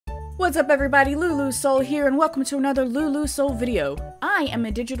What's up everybody, LuuluSoul here and welcome to another LuuluSoul video. I am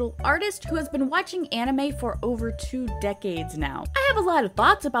a digital artist who has been watching anime for over 2 decades now. I have a lot of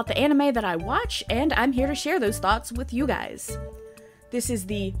thoughts about the anime that I watch and I'm here to share those thoughts with you guys. This is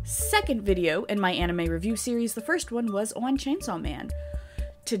the second video in my anime review series. The first one was on Chainsaw Man.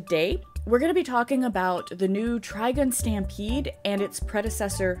 Today, we're going to be talking about the new Trigun Stampede and its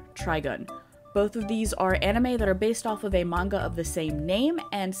predecessor, Trigun. Both of these are anime that are based off of a manga of the same name,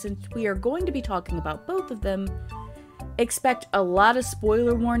 and since we are going to be talking about both of them, expect a lot of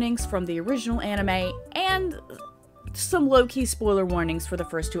spoiler warnings from the original anime and some low-key spoiler warnings for the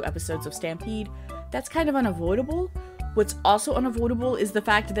first 2 episodes of Stampede. That's kind of unavoidable. What's also unavoidable is the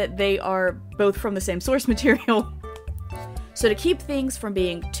fact that they are both from the same source material. So to keep things from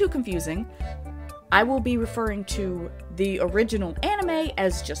being too confusing, I will be referring to the original anime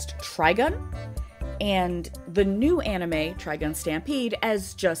as just Trigun, and the new anime, Trigun Stampede,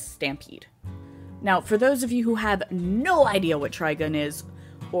 as just Stampede. Now, for those of you who have no idea what Trigun is,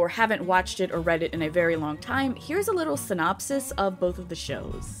 or haven't watched it or read it in a very long time, here's a little synopsis of both of the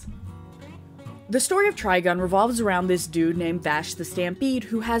shows. The story of Trigun revolves around this dude named Vash the Stampede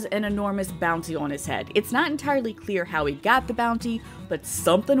who has an enormous bounty on his head. It's not entirely clear how he got the bounty, but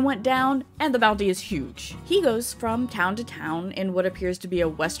something went down, and the bounty is huge. He goes from town to town in what appears to be a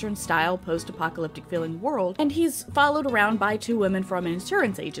Western-style, post-apocalyptic feeling world, and he's followed around by 2 women from an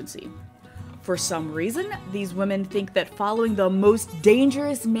insurance agency. For some reason, these women think that following the most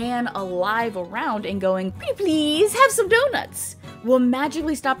dangerous man alive around and going, "Pretty please, have some donuts," will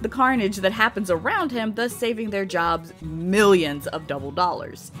magically stop the carnage that happens around him, thus saving their jobs millions of double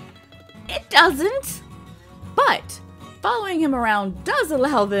dollars. It doesn't, but following him around does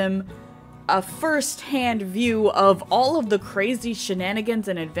allow them a first-hand view of all of the crazy shenanigans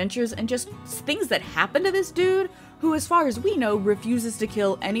and adventures and just things that happen to this dude, who, as far as we know, refuses to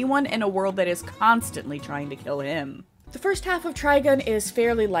kill anyone in a world that is constantly trying to kill him. The first half of Trigun is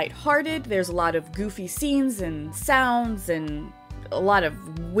fairly lighthearted. There's a lot of goofy scenes and sounds and a lot of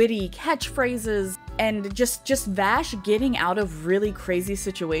witty catchphrases and just Vash getting out of really crazy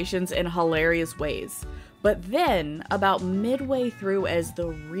situations in hilarious ways. But then, about midway through, as the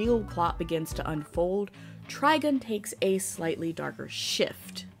real plot begins to unfold, Trigun takes a slightly darker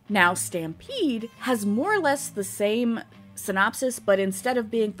shift. Now, Stampede has more or less the same synopsis, but instead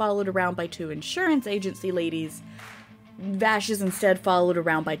of being followed around by 2 insurance agency ladies, Vash is instead followed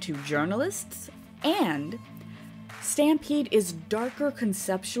around by 2 journalists, and Stampede is darker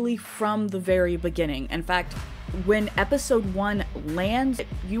conceptually from the very beginning. In fact, when episode 1 lands,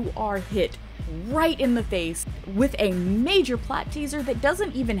 you are hit right in the face with a major plot teaser that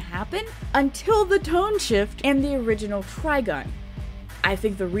doesn't even happen until the tone shift in the original Trigun. I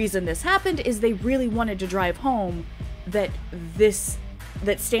think the reason this happened is they really wanted to drive home that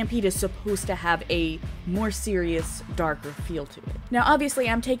Stampede is supposed to have a more serious, darker feel to it. Now, obviously,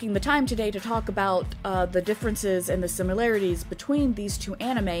 I'm taking the time today to talk about the differences and the similarities between these 2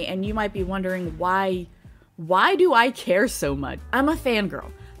 anime, and you might be wondering why do I care so much? I'm a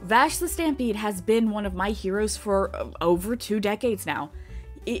fangirl. Vash the Stampede has been one of my heroes for over 2 decades now.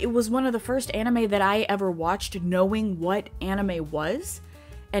 It was one of the first anime that I ever watched knowing what anime was,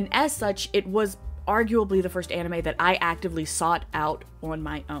 and as such, it was arguably the first anime that I actively sought out on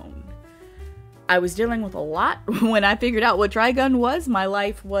my own. I was dealing with a lot when I figured out what Trigun was. My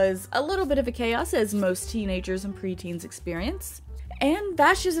life was a little bit of a chaos, as most teenagers and preteens experience. And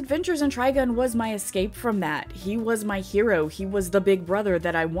Vash's adventures in Trigun was my escape from that. He was my hero. He was the big brother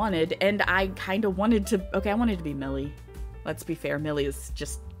that I wanted, and I kind of wanted to... Okay, I wanted to be Millie. Let's be fair, Millie is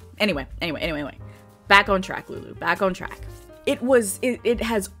just... Anyway. Back on track, Lulu. Back on track. It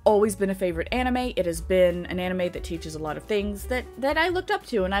has always been a favorite anime. It has been an anime that teaches a lot of things that I looked up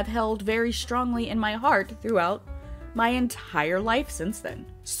to and I've held very strongly in my heart throughout my entire life since then.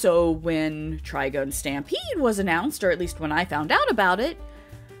 So when Trigun Stampede was announced, or at least when I found out about it,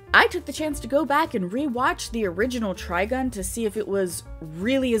 I took the chance to go back and rewatch the original Trigun to see if it was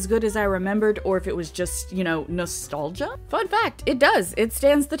really as good as I remembered or if it was just, you know, nostalgia. Fun fact, it does. It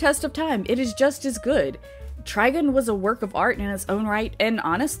stands the test of time. It is just as good. Trigun was a work of art in its own right, and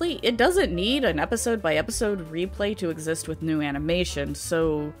honestly, it doesn't need an episode-by-episode replay to exist with new animation,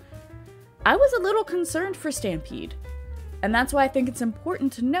 so I was a little concerned for Stampede. And that's why I think it's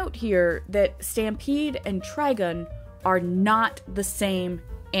important to note here that Stampede and Trigun are not the same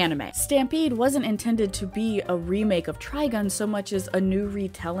anime. Stampede wasn't intended to be a remake of Trigun so much as a new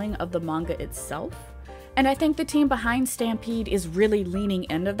retelling of the manga itself. And I think the team behind Stampede is really leaning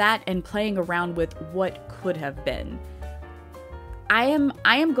into that and playing around with what could have been. I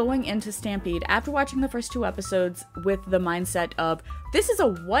am going into Stampede after watching the first 2 episodes with the mindset of, this is a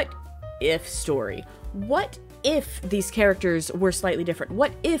what if story. What if these characters were slightly different?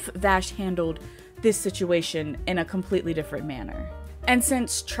 What if Vash handled this situation in a completely different manner? And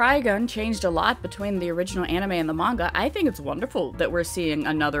since Trigun changed a lot between the original anime and the manga, I think it's wonderful that we're seeing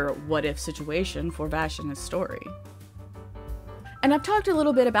another what if situation for Vash and his story. And I've talked a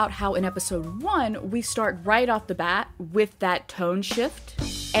little bit about how in episode 1, we start right off the bat with that tone shift,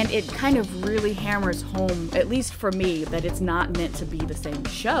 and it kind of really hammers home, at least for me, that it's not meant to be the same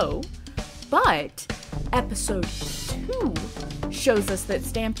show. But episode 2 shows us that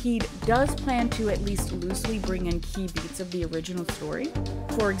Stampede does plan to at least loosely bring in key beats of the original story.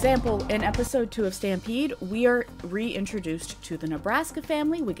 For example, in episode 2 of Stampede, we are reintroduced to the Nebraska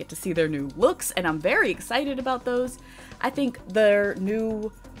family. We get to see their new looks, and I'm very excited about those. I think the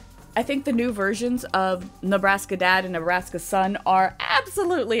new versions of Nebraska Dad and Nebraska Son are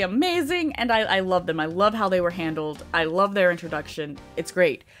absolutely amazing, and I love them. I love how they were handled. I love their introduction. It's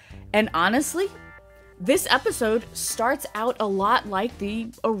great. And honestly, this episode starts out a lot like the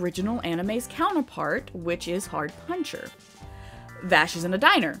original anime's counterpart, which is Hard Puncher. Vash is in a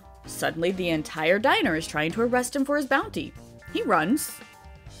diner. Suddenly, the entire diner is trying to arrest him for his bounty. He runs.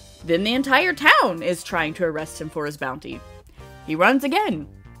 Then the entire town is trying to arrest him for his bounty. He runs again.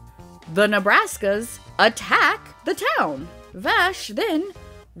 The Nebraskas attack the town. Vash then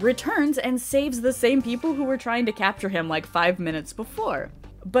returns and saves the same people who were trying to capture him like 5 minutes before.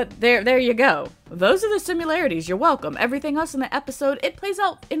 But there you go. Those are the similarities. You're welcome. Everything else in the episode, it plays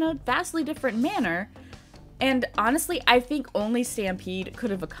out in a vastly different manner. And honestly, I think only Stampede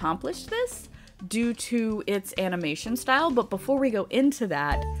could have accomplished this due to its animation style. But before we go into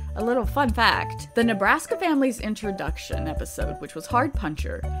that, a little fun fact. The Nebraska family's introduction episode, which was Hard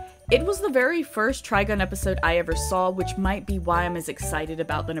Puncher, it was the very first Trigun episode I ever saw, which might be why I'm as excited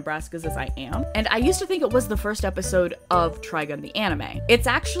about the Nebraskas as I am. And I used to think it was the first episode of Trigun the anime. It's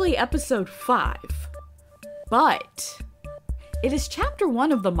actually episode 5, but it is chapter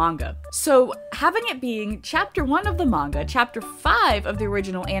 1 of the manga. So having it being chapter 1 of the manga, chapter 5 of the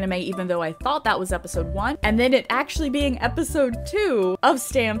original anime, even though I thought that was episode 1, and then it actually being episode 2 of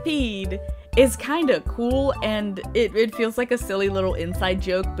Stampede is kind of cool, and it feels like a silly little inside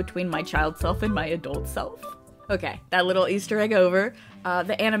joke between my child self and my adult self. Okay, that little Easter egg over.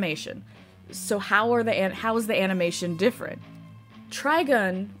 The animation. So how is the animation different?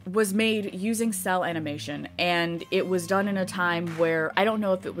 Trigun was made using cell animation, and it was done in a time where I don't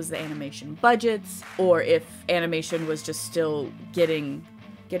know if it was the animation budgets or if animation was just still getting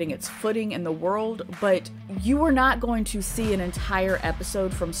its footing in the world, but you were not going to see an entire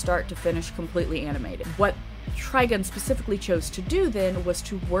episode from start to finish completely animated. What Trigun specifically chose to do then was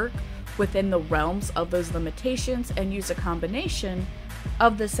to work within the realms of those limitations and use a combination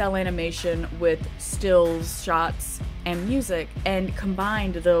of the cell animation with stills, shots, and music, and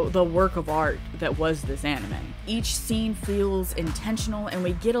combined the work of art that was this anime. Each scene feels intentional, and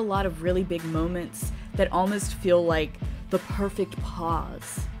we get a lot of really big moments that almost feel like the perfect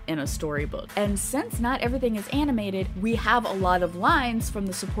pause in a storybook. And since not everything is animated, we have a lot of lines from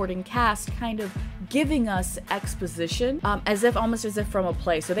the supporting cast kind of giving us exposition, almost as if from a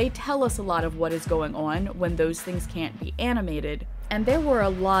play. So they tell us a lot of what is going on when those things can't be animated. And there were a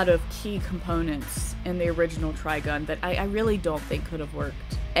lot of key components in the original Trigun that I really don't think could have worked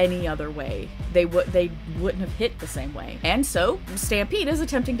any other way. They wouldn't have hit the same way. And so Stampede is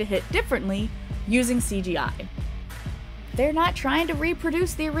attempting to hit differently using CGI. They're not trying to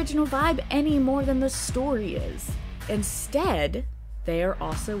reproduce the original vibe any more than the story is. Instead, they are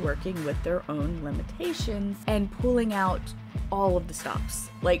also working with their own limitations and pulling out all of the stops.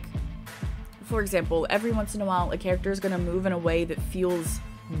 Like, for example, every once in a while, a character is going to move in a way that feels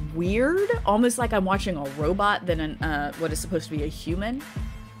weird, almost like I'm watching a robot than what is supposed to be a human.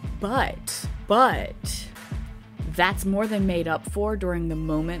 But that's more than made up for during the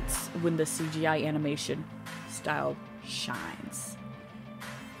moments when the CGI animation style shines.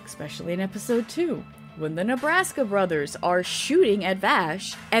 Especially in episode 2, when the Nebraska brothers are shooting at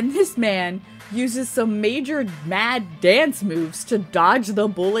Vash, and this man uses some major mad dance moves to dodge the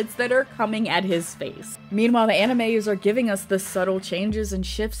bullets that are coming at his face. Meanwhile, the animators are giving us the subtle changes and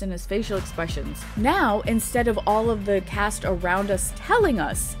shifts in his facial expressions. Now, instead of all of the cast around us telling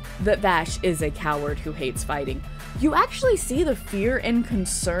us that Vash is a coward who hates fighting, you actually see the fear and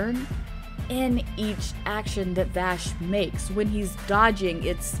concern in each action that Vash makes. When he's dodging,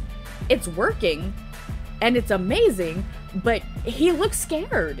 it's working, and it's amazing, but he looks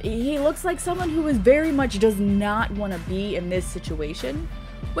scared. He looks like someone who is very much does not want to be in this situation,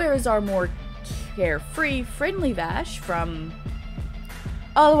 whereas our more carefree, friendly Vash from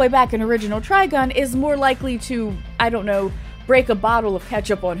all the way back in original Trigun is more likely to, I don't know, break a bottle of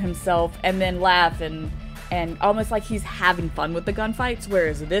ketchup on himself and then laugh and almost like he's having fun with the gunfights,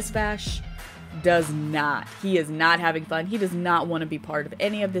 whereas this Vash does not. He is not having fun. He does not want to be part of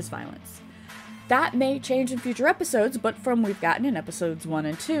any of this violence. That may change in future episodes, but from we've gotten in episodes 1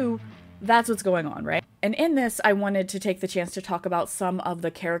 and 2, that's what's going on, right? And in this, I wanted to take the chance to talk about some of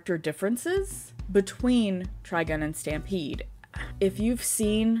the character differences between Trigun and Stampede. If you've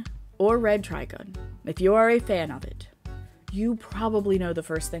seen or read Trigun, if you are a fan of it, you probably know the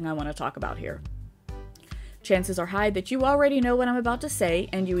first thing I want to talk about here. Chances are high that you already know what I'm about to say,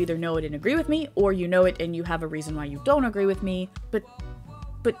 and you either know it and agree with me, or you know it and you have a reason why you don't agree with me. But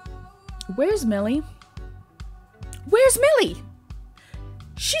where's Millie? Where's Millie?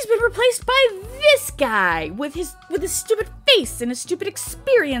 She's been replaced by this guy with his stupid face and his stupid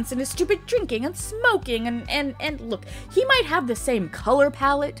experience and his stupid drinking and smoking and look, he might have the same color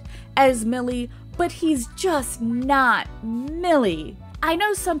palette as Millie, but he's just not Millie. I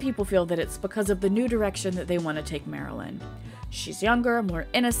know some people feel that it's because of the new direction that they want to take Meryl in. She's younger, more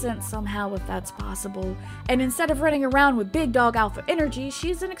innocent somehow, if that's possible, and instead of running around with big dog alpha energy,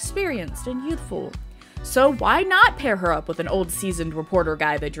 she's inexperienced and youthful. So why not pair her up with an old seasoned reporter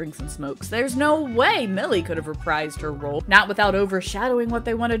guy that drinks and smokes? There's no way Millie could have reprised her role, not without overshadowing what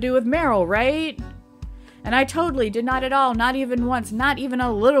they want to do with Meryl, right? And I totally did not at all, not even once, not even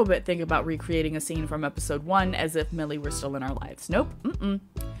a little bit think about recreating a scene from episode 1 as if Millie were still in our lives. Nope,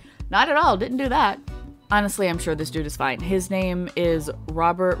 not at all, didn't do that. Honestly, I'm sure this dude is fine. His name is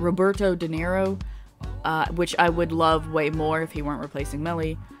Roberto De Niro, which I would love way more if he weren't replacing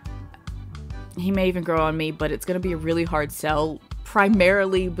Millie. He may even grow on me, but it's going to be a really hard sell,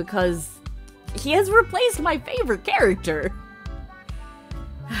 primarily because he has replaced my favorite character.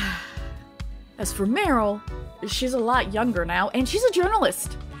 As for Meryl, she's a lot younger now, and she's a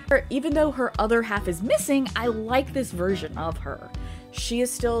journalist. Even though her other half is missing, I like this version of her. She is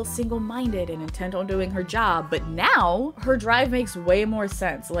still single-minded and intent on doing her job, but now her drive makes way more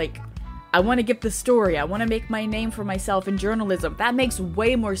sense. Like, I want to get the story. I want to make my name for myself in journalism. That makes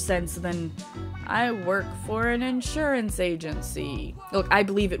way more sense than I work for an insurance agency. Look, I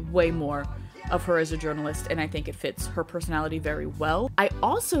believe it way more of her as a journalist, and I think it fits her personality very well. I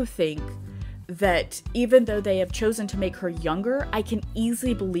also think that even though they have chosen to make her younger, I can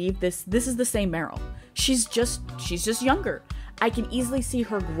easily believe this is the same Meryl. She's just younger. I can easily see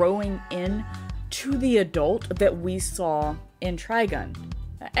her growing in to the adult that we saw in Trigun.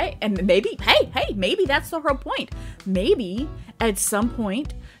 Hey, and maybe that's the whole point. Maybe at some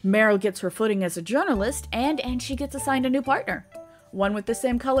point Meryl gets her footing as a journalist and she gets assigned a new partner. One with the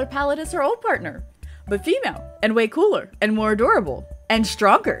same color palette as her old partner, but female and way cooler and more adorable and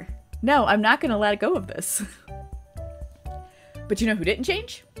stronger. No, I'm not going to let go of this. But you know who didn't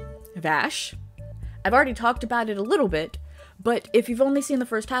change? Vash. I've already talked about it a little bit, but if you've only seen the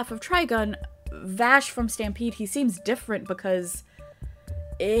first half of Trigun, Vash from Stampede, he seems different because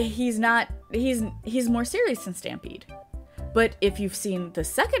he's more serious than Stampede. But if you've seen the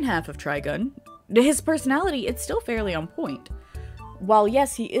second half of Trigun, his personality, it's still fairly on point. While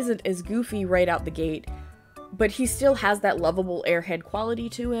yes, he isn't as goofy right out the gate, but he still has that lovable airhead quality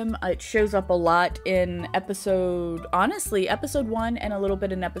to him. It shows up a lot in episode 1 and a little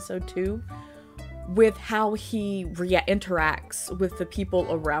bit in episode 2 with how he interacts with the people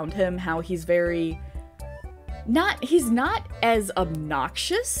around him, how he's he's not as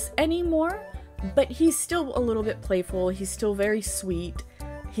obnoxious anymore, but he's still a little bit playful. He's still very sweet.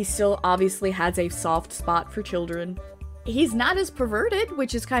 He still obviously has a soft spot for children. He's not as perverted,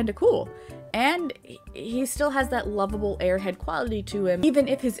 which is kind of cool. And he still has that lovable airhead quality to him, even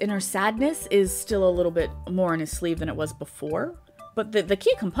if his inner sadness is still a little bit more in his sleeve than it was before. But the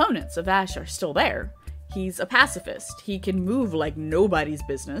key components of Ash are still there. He's a pacifist. He can move like nobody's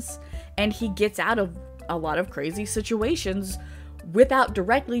business, and he gets out of a lot of crazy situations without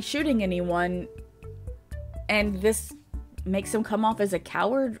directly shooting anyone, and this makes him come off as a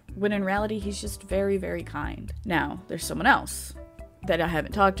coward when in reality he's just very, very kind. Now, there's someone else that I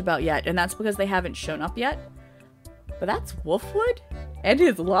haven't talked about yet, and that's because they haven't shown up yet, but that's Wolfwood and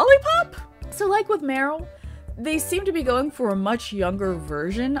his lollipop? So like with Meryl, they seem to be going for a much younger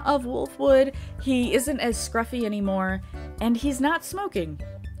version of Wolfwood. He isn't as scruffy anymore, and he's not smoking.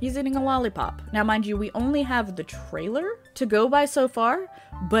 He's eating a lollipop. Now, mind you, we only have the trailer to go by so far,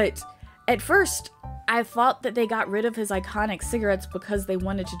 but at first, I thought that they got rid of his iconic cigarettes because they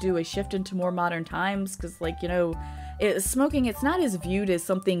wanted to do a shift into more modern times, because, like, you know, smoking, it's not as viewed as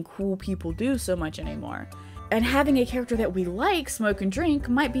something cool people do so much anymore. And having a character that we like, smoke and drink,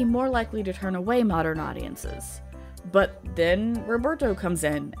 might be more likely to turn away modern audiences. But then Roberto comes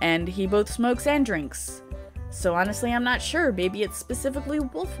in, and he both smokes and drinks. So honestly, I'm not sure. Maybe it's specifically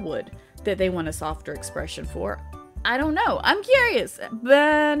Wolfwood that they want a softer expression for. I don't know. I'm curious,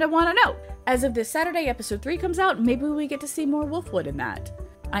 but I want to know. As of this Saturday, episode 3 comes out, maybe we get to see more Wolfwood in that.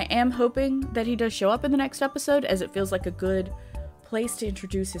 I am hoping that he does show up in the next episode, as it feels like a good place to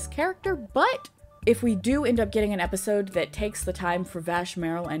introduce his character, but if we do end up getting an episode that takes the time for Vash,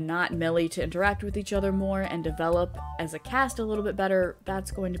 Meryl, and not Millie to interact with each other more and develop as a cast a little bit better,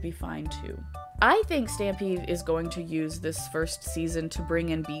 that's going to be fine too. I think Stampede is going to use this first season to bring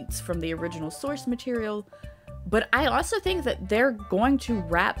in beats from the original source material, but I also think that they're going to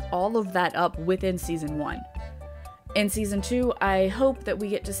wrap all of that up within season 1. In season 2, I hope that we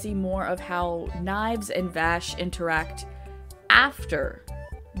get to see more of how Knives and Vash interact after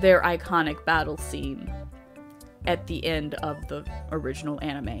their iconic battle scene at the end of the original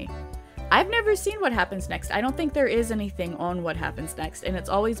anime. I've never seen What Happens Next. I don't think there is anything on What Happens Next, and it's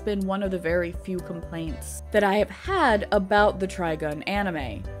always been one of the very few complaints that I have had about the Trigun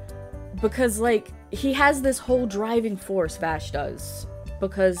anime. Because, like, he has this whole driving force, Vash does.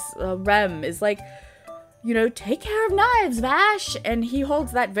 Because Rem is like, you know, take care of Knives, Vash! And he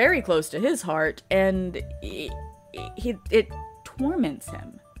holds that very close to his heart, and it torments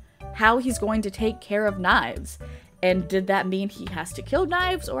him. How he's going to take care of Knives. And did that mean he has to kill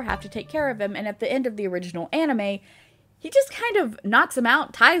Knives or have to take care of him? And at the end of the original anime, he just kind of knocks him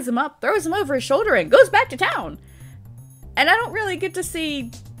out, ties him up, throws him over his shoulder, and goes back to town. And I don't really get to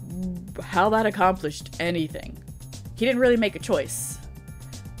see how that accomplished anything. He didn't really make a choice.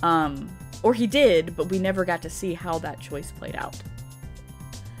 Or he did, but we never got to see how that choice played out.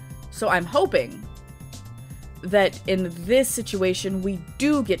 So I'm hoping that in this situation, we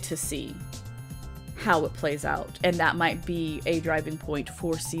do get to see how it plays out, and that might be a driving point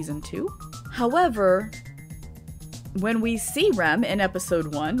for season 2. However, when we see Rem in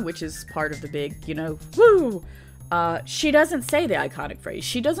episode 1, which is part of the big, you know, woo, she doesn't say the iconic phrase.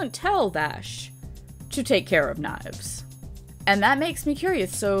 She doesn't tell Vash to take care of Knives. And that makes me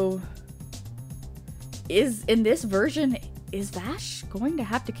curious. So, in this version, is Vash going to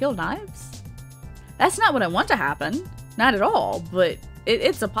have to kill Knives? That's not what I want to happen. Not at all, but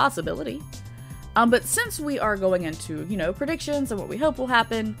it's a possibility. But since we are going into, you know, predictions and what we hope will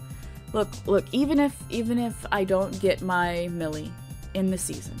happen, look, even if I don't get my Millie in the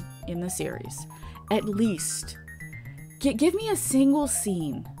season, in the series, at least give me a single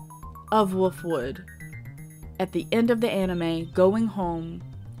scene of Wolfwood at the end of the anime going home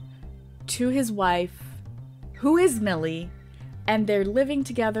to his wife, who is Millie, and they're living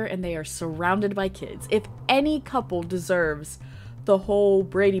together and they are surrounded by kids. If any couple deserves the whole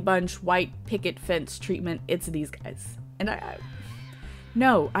Brady Bunch white picket fence treatment, it's these guys. And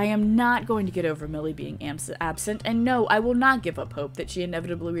no, I am not going to get over Millie being absent, and no, I will not give up hope that she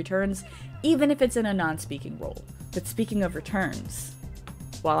inevitably returns, even if it's in a non-speaking role. But speaking of returns,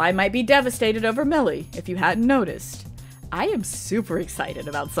 while I might be devastated over Millie, if you hadn't noticed, I am super excited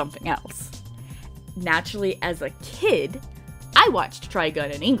about something else. Naturally, as a kid, I watched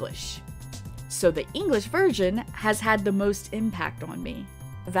Trigun in English. So the English version has had the most impact on me.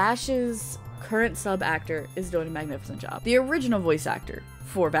 Vash's current sub actor is doing a magnificent job. The original voice actor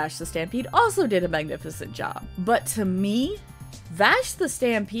for Vash the Stampede also did a magnificent job. But to me, Vash the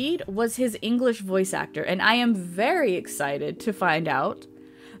Stampede was his English voice actor, and I am very excited to find out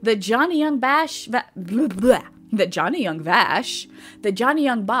that Johnny Young Vash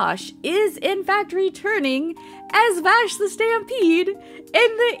is in fact returning as Vash the Stampede in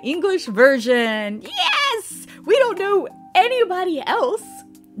the English version. Yes! We don't know anybody else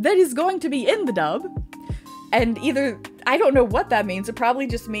that is going to be in the dub. And I don't know what that means. It probably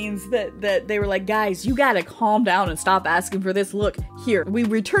just means that they were like, guys, you gotta calm down and stop asking for this. Look, here, we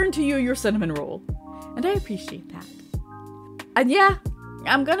return to you your cinnamon roll. And I appreciate that. And yeah,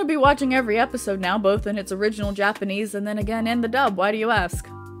 I'm gonna be watching every episode now, both in its original Japanese and then again in the dub. Why do you ask?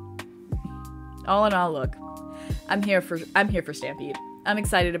 All in all, look, I'm here for Stampede. I'm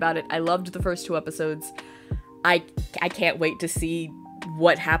excited about it. I loved the first 2 episodes. I can't wait to see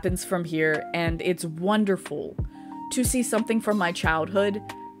what happens from here, and it's wonderful to see something from my childhood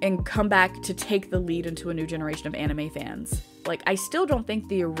and come back to take the lead into a new generation of anime fans. Like, I still don't think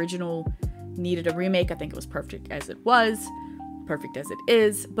the original needed a remake. I think it was perfect as it was. Perfect as it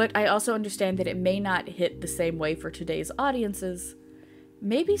is, but I also understand that it may not hit the same way for today's audiences.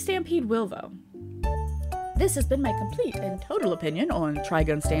 Maybe Stampede will, though. This has been my complete and total opinion on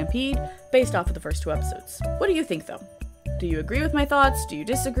Trigun Stampede, based off of the first 2 episodes. What do you think, though? Do you agree with my thoughts? Do you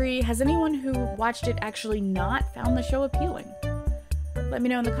disagree? Has anyone who watched it actually not found the show appealing? Let me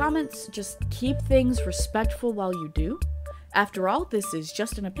know in the comments. Just keep things respectful while you do. After all, this is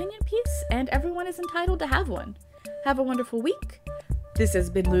just an opinion piece, and everyone is entitled to have one. Have a wonderful week. This has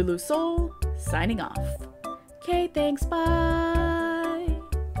been LuuluSoul, signing off. Okay, thanks, bye!